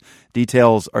August.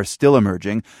 Details are still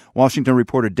emerging. Washington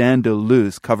reporter Dan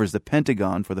DeLuce covers the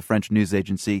Pentagon for the French news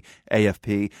agency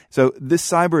AFP. So this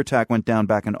cyber attack went down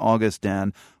back in August,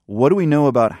 Dan. What do we know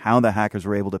about how the hackers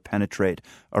were able to penetrate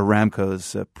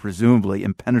Aramco's presumably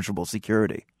impenetrable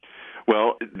security?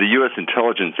 Well, the U.S.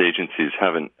 intelligence agencies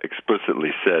haven't explicitly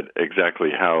said exactly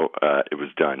how it was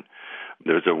done.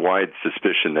 There's a wide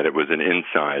suspicion that it was an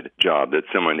inside job, that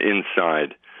someone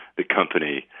inside the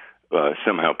company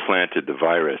somehow planted the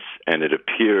virus, and it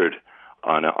appeared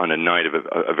on a night of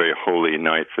a very holy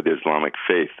night for the Islamic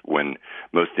faith when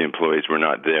most of the employees were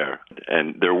not there.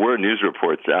 And there were news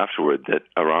reports afterward that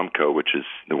Aramco, which is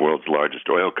the world's largest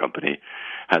oil company,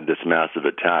 had this massive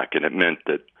attack, and it meant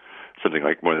that something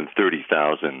like more than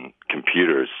 30,000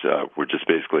 computers were just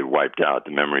basically wiped out.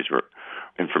 The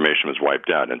information was wiped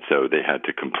out, and so they had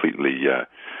to completely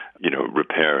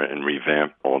repair and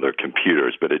revamp all their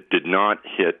computers. But it did not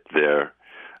hit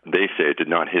they say it did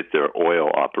not hit their oil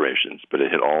operations, but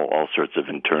it hit all sorts of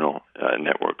internal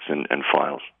networks and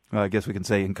files. I guess we can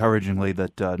say encouragingly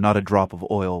that not a drop of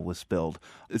oil was spilled.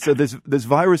 So this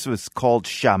virus was called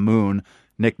Shamoon,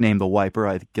 nicknamed the Wiper.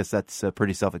 I guess that's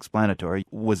pretty self-explanatory.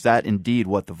 Was that indeed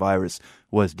what the virus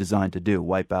was designed to do,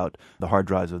 wipe out the hard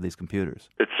drives of these computers?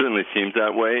 It certainly seems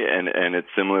that way, and it's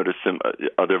similar to some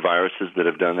other viruses that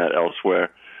have done that elsewhere.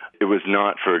 It was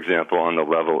not, for example, on the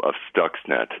level of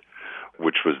Stuxnet,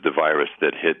 which was the virus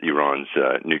that hit Iran's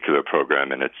nuclear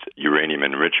program and its uranium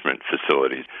enrichment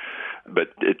facilities. But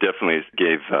it definitely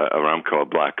gave Aramco a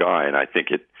black eye, and I think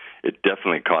it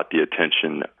definitely caught the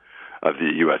attention of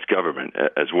the U.S. government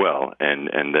as well. And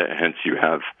hence you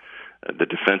have the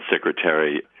defense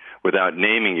secretary, without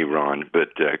naming Iran, but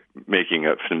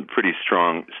making some pretty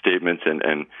strong statements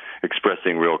and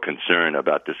expressing real concern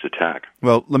about this attack.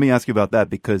 Well, let me ask you about that,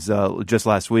 because just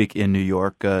last week in New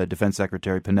York, Defense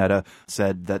Secretary Panetta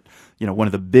said that one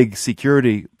of the big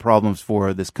security problems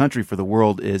for this country, for the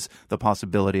world, is the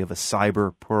possibility of a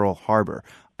cyber Pearl Harbor.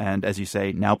 And as you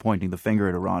say, now pointing the finger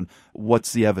at Iran.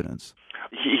 What's the evidence?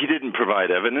 He didn't provide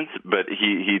evidence, but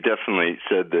he definitely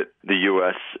said that the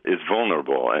U.S. is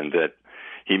vulnerable, and that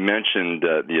he mentioned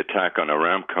the attack on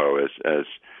Aramco as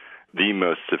the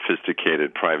most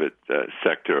sophisticated private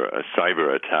sector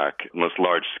cyber attack, most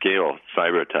large-scale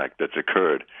cyber attack that's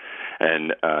occurred.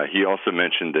 And he also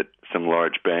mentioned that some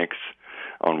large banks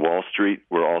on Wall Street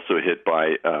were also hit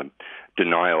by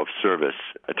denial of service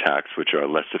attacks, which are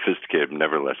less sophisticated but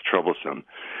nevertheless troublesome.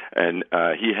 And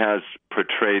he has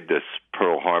portrayed this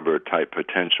Pearl Harbor-type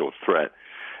potential threat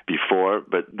before,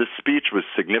 but the speech was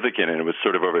significant, and it was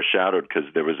sort of overshadowed because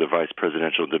there was a vice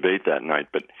presidential debate that night.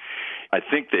 But I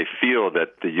think they feel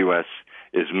that the U.S.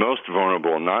 is most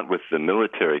vulnerable not with the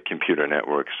military computer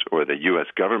networks or the U.S.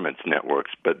 government's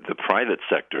networks, but the private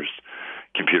sector's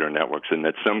computer networks, and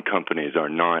that some companies are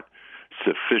not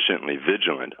sufficiently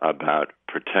vigilant about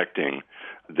protecting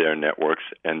their networks,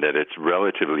 and that it's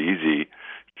relatively easy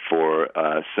for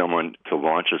someone to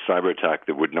launch a cyber attack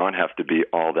that would not have to be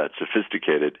all that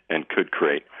sophisticated and could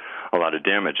create a lot of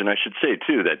damage. And I should say,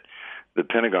 too, that the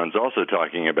Pentagon's also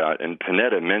talking about, and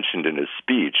Panetta mentioned in his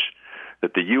speech,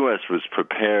 that the U.S. was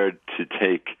prepared to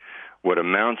take what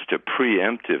amounts to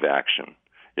preemptive action.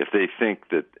 If they think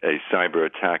that a cyber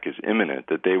attack is imminent,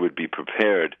 that they would be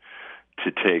prepared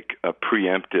to take a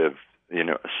preemptive,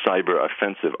 cyber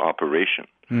offensive operation.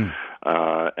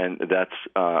 And that's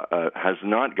has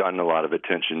not gotten a lot of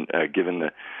attention, given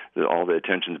all the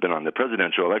attention's been on the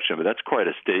presidential election. But that's quite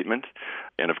a statement.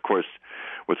 And of course,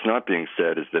 what's not being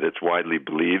said is that it's widely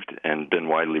believed and been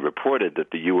widely reported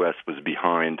that the U.S. was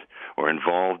behind or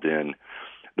involved in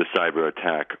the cyber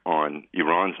attack on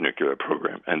Iran's nuclear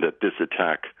program, and that this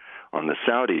attack on the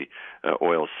Saudi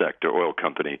oil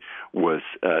company, was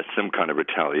some kind of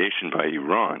retaliation by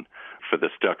Iran for the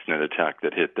Stuxnet attack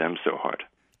that hit them so hard.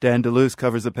 Dan DeLuce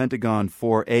covers the Pentagon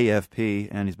for AFP,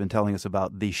 and he's been telling us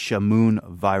about the Shamoon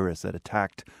virus that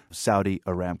attacked Saudi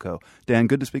Aramco. Dan,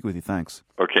 good to speak with you. Thanks.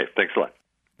 Okay, thanks a lot.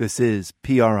 This is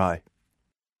PRI.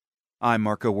 I'm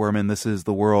Marco Werman. This is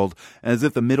The World. As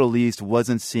if the Middle East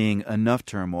wasn't seeing enough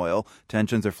turmoil,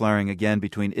 tensions are flaring again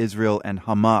between Israel and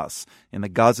Hamas in the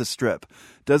Gaza Strip.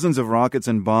 Dozens of rockets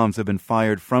and bombs have been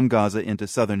fired from Gaza into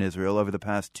southern Israel over the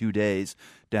past 2 days,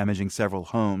 damaging several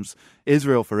homes.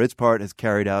 Israel, for its part, has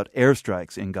carried out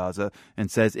airstrikes in Gaza and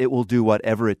says it will do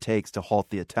whatever it takes to halt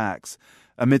the attacks.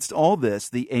 Amidst all this,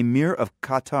 the Emir of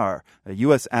Qatar, a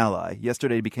U.S. ally,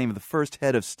 yesterday became the first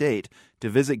head of state to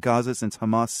visit Gaza since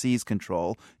Hamas seized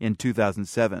control in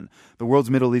 2007. The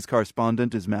world's Middle East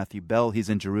correspondent is Matthew Bell. He's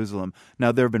in Jerusalem.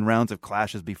 Now, there have been rounds of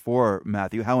clashes before,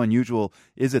 Matthew. How unusual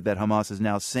is it that Hamas is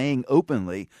now saying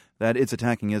openly that it's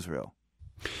attacking Israel?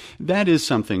 That is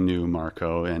something new,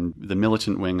 Marco, and the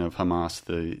militant wing of Hamas,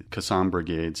 the Qassam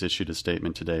brigades, issued a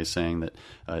statement today saying that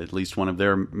at least one of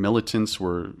their militants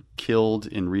were killed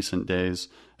in recent days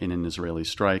in an Israeli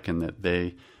strike and that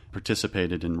they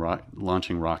participated in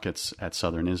launching rockets at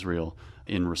southern Israel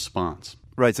in response.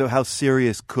 Right, so how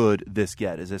serious could this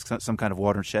get? Is this some kind of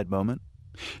watershed moment?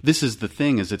 This is the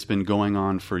thing, is it's been going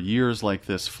on for years like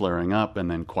this, flaring up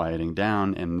and then quieting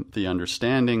down. And the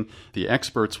understanding, the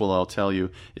experts will all tell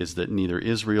you, is that neither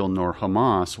Israel nor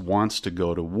Hamas wants to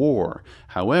go to war.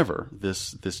 However,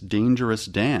 this dangerous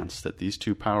dance that these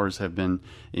two powers have been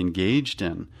engaged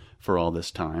in for all this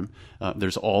time,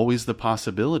 there's always the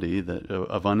possibility that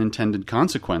of unintended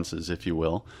consequences, if you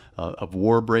will, of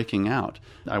war breaking out.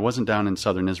 I wasn't down in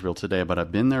southern Israel today, but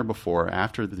I've been there before.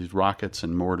 After these rockets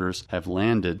and mortars have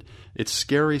landed, it's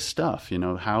scary stuff. You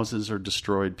know, houses are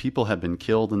destroyed. People have been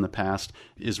killed in the past.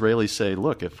 Israelis say,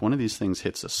 look, if one of these things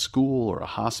hits a school or a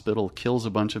hospital, kills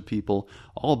a bunch of people,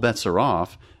 all bets are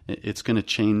off. It's going to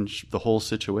change the whole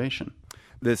situation.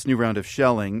 This new round of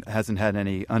shelling hasn't had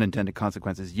any unintended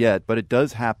consequences yet, but it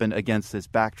does happen against this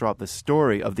backdrop, the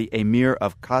story of the Emir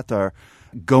of Qatar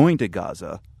going to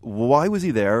Gaza. Why was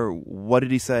he there? What did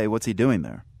he say? What's he doing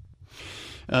there?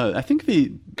 I think the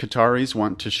Qataris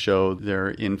want to show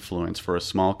their influence for a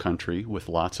small country with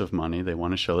lots of money. They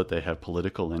want to show that they have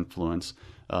political influence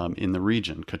in the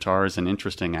region. Qatar is an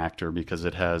interesting actor because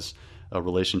it has a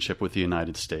relationship with the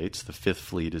United States. The Fifth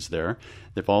Fleet is there.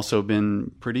 They've also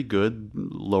been pretty good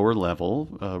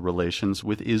lower-level relations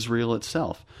with Israel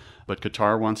itself. But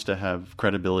Qatar wants to have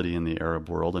credibility in the Arab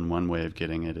world, and one way of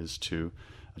getting it is to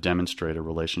demonstrate a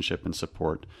relationship and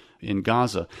support in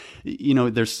Gaza. You know,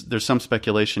 there's some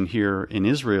speculation here in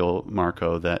Israel,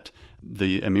 Marco, that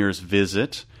the emir's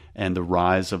visit and the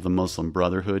rise of the Muslim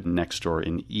Brotherhood next door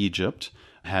in Egypt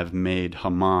have made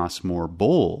Hamas more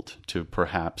bold to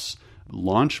perhaps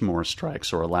launch more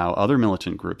strikes or allow other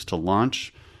militant groups to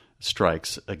launch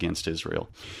strikes against Israel.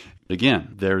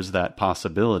 Again, there's that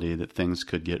possibility that things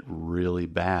could get really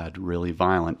bad, really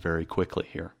violent very quickly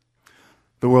here.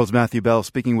 The world's Matthew Bell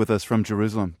speaking with us from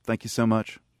Jerusalem. Thank you so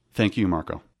much. Thank you,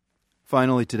 Marco.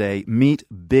 Finally today, meet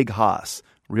Big Hass.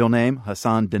 Real name,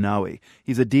 Hassan Dinawi.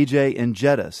 He's a DJ in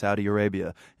Jeddah, Saudi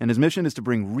Arabia, and his mission is to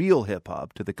bring real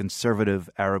hip-hop to the conservative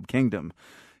Arab kingdom.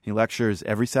 He lectures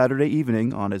every Saturday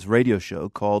evening on his radio show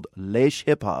called Leish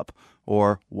Hip Hop,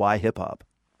 or Why Hip Hop.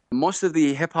 Most of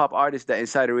the hip-hop artists that in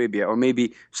Saudi Arabia, or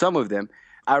maybe some of them,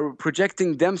 are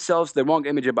projecting themselves the wrong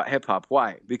image about hip-hop.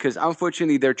 Why? Because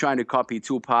unfortunately they're trying to copy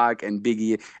Tupac and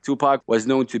Biggie. Tupac was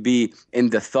known to be in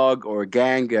the thug or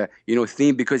gang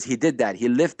theme because he did that. He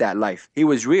lived that life. He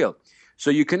was real. So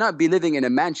you cannot be living in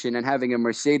a mansion and having a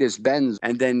Mercedes-Benz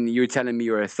and then you're telling me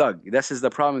you're a thug. This is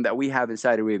the problem that we have in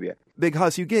Saudi Arabia. Big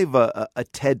Hass, you gave a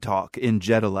TED Talk in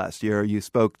Jeddah last year. You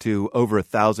spoke to over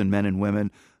 1,000 men and women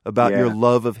about your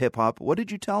love of hip-hop. What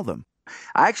did you tell them?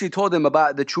 I actually told them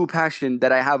about the true passion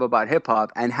that I have about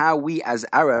hip-hop and how we as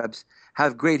Arabs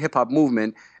have great hip-hop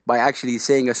movement by actually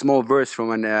saying a small verse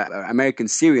from an American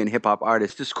Syrian hip-hop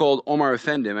artist. It's called Omar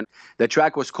Efendim, and the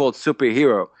track was called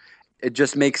Superhero. It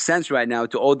just makes sense right now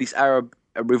to all these Arab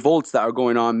revolts that are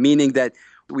going on, meaning that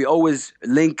we always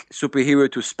link superhero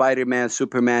to Spider-Man,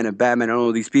 Superman, and Batman, and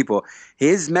all these people.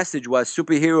 His message was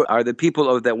superhero are the people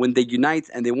of that when they unite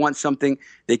and they want something,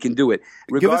 they can do it.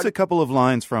 Give us a couple of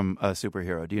lines from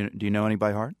Superhero. Do you know any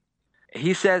by heart?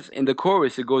 He says in the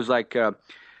chorus, it goes like,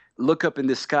 look up in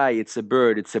the sky, it's a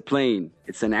bird, it's a plane.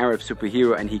 It's an Arab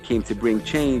superhero and he came to bring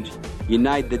change,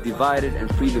 unite the divided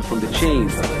and freedom from the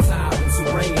chains.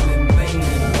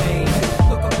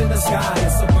 Look up in the sky,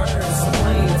 it's a bird, it's a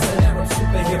plane, it's an Arab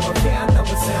superhero. Yeah, I know it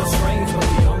sounds strange, but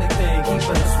the only thing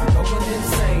keeping us from going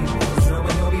insane is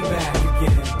knowing you'll be back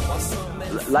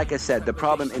again. Like I said, the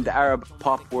problem in the Arab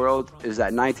pop world is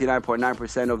that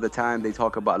 99.9% of the time they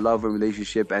talk about love and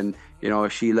relationship and,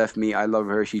 she left me, I love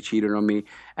her, she cheated on me.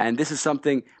 And this is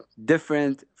something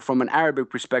different from an Arabic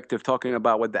perspective, talking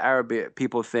about what the Arab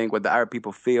people think, what the Arab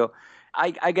people feel.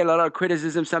 I get a lot of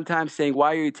criticism sometimes saying,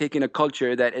 why are you taking a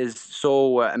culture that is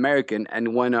so American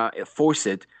and want to force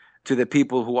it to the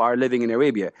people who are living in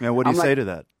Arabia? Now, what do you say to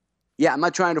that? Yeah, I'm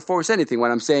not trying to force anything. What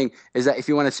I'm saying is that if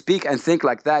you want to speak and think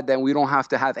like that, then we don't have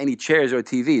to have any chairs or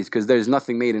TVs because there's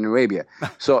nothing made in Arabia.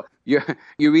 So you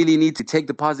really need to take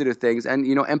the positive things and,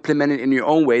 implement it in your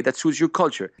own way that suits your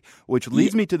culture. Which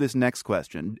leads me to this next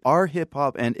question. Are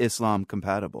hip-hop and Islam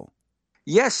compatible?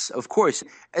 Yes, of course.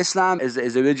 Islam is a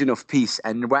religion of peace.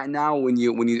 And right now, when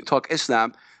you talk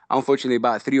Islam, unfortunately,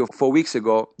 about 3 or 4 weeks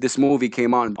ago, this movie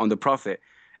came on the Prophet.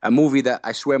 A movie that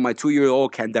I swear my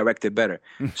 2-year-old can direct it better.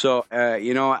 So,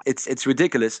 it's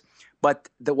ridiculous. But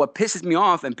what pisses me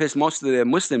off and pissed most of the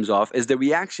Muslims off is the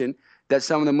reaction that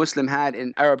some of the Muslims had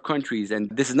in Arab countries. And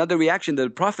this is not the reaction that the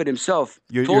Prophet himself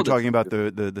You're told talking us. about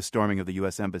the storming of the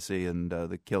U.S. Embassy and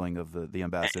the killing of the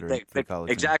ambassador.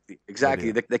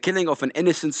 Exactly. The killing of an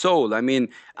innocent soul. I mean,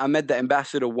 I met the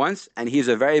ambassador once, and he's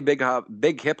a very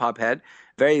big hip-hop head,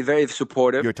 very, very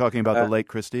supportive. You're talking about the late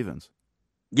Chris Stevens.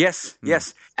 Yes.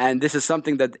 And this is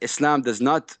something that Islam does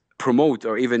not promote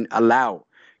or even allow.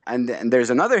 And there's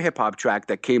another hip-hop track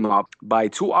that came up by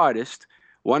 2 artists.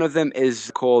 One of them is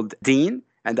called Dean,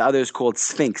 and the other is called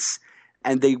Sphinx.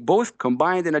 And they both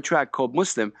combined in a track called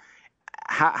Muslim.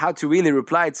 How to really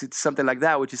reply to something like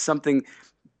that, which is something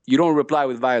you don't reply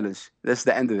with violence. That's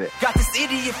the end of it. Got this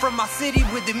idiot from my city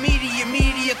with the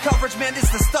media coverage. Man,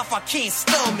 this the stuff I can't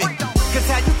stomach. Cause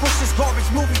how you push this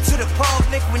garbage movie to the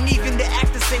public when even the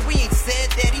actors say we ain't said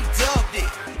that he dubbed it.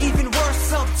 Even worse,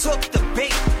 some took the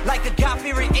bait. Like a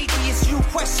God-fearing atheist, you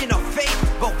question our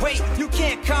faith. But wait, you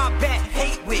can't combat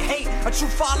hate with hate. A true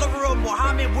follower of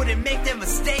Muhammad wouldn't make that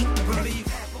mistake.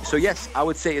 So yes, I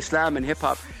would say Islam and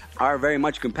hip-hop are very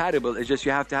much compatible. It's just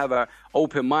you have to have an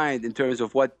open mind in terms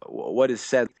of what is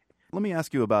said. Let me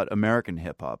ask you about American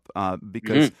hip-hop,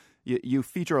 because you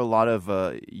feature a lot of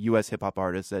U.S. hip-hop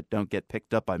artists that don't get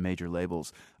picked up by major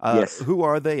labels. Yes. Who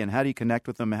are they, and how do you connect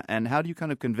with them, and how do you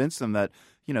kind of convince them that,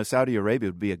 Saudi Arabia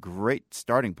would be a great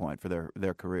starting point for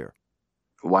their career?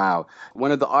 Wow.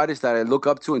 One of the artists that I look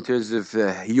up to in terms of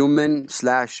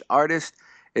human/artist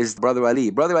is Brother Ali.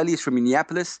 Brother Ali is from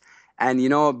Minneapolis. And,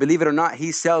 believe it or not,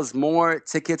 he sells more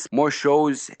tickets, more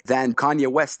shows than Kanye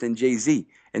West and Jay-Z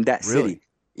in that city. Really?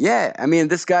 Yeah. I mean,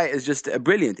 this guy is just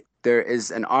brilliant. There is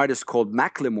an artist called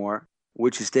Macklemore,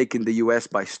 which is taking the U.S.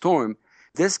 by storm.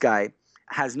 This guy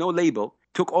has no label,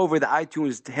 took over the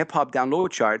iTunes hip-hop download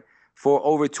chart for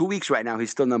over 2 weeks right now. He's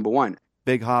still number 1.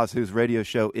 Big Haas, whose radio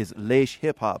show is Leish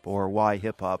Hip Hop, or Why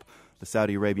Hip Hop, the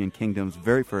Saudi Arabian Kingdom's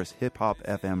very first hip-hop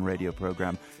FM radio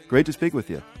program. Great to speak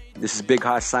with you. This is Big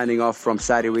Haas signing off from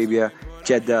Saudi Arabia,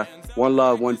 Jeddah. One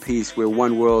love, one peace. We're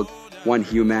one world, one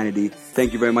humanity.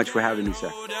 Thank you very much for having me,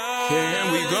 sir.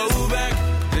 Can we go back?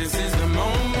 This is the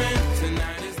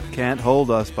moment. Can't Hold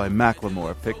Us by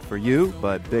Macklemore, picked for you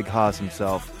by Big Haas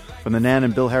himself. From the Nan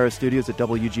and Bill Harris studios at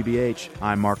WGBH,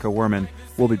 I'm Marco Werman.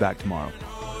 We'll be back tomorrow.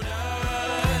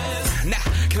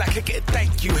 Can I kick it?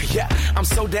 Thank you. Yeah, I'm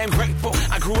so damn grateful.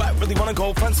 I grew up really want to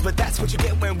go fronts, but that's what you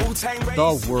get when Wu-Tang raised.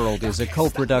 The World is a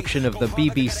co-production of the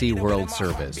BBC World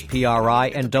Service, PRI,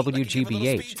 and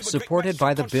WGBH, supported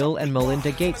by the Bill and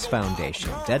Melinda Gates Foundation,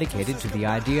 dedicated to the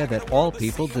idea that all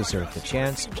people deserve the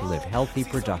chance to live healthy,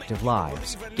 productive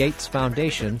lives.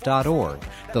 GatesFoundation.org,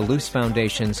 the Luce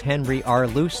Foundation's Henry R.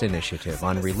 Luce Initiative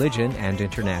on Religion and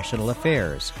International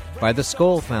Affairs, by the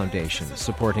Skoll Foundation,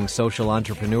 supporting social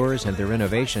entrepreneurs and their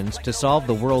innovations to solve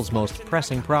the world's most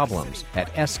pressing problems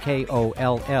at skoll.org,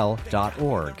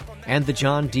 and the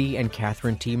John D. and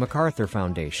Catherine T. MacArthur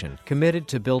Foundation, committed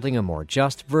to building a more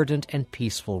just, verdant, and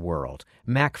peaceful world.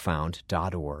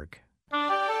 macfound.org.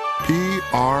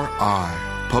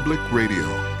 PRI, Public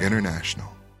Radio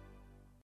International.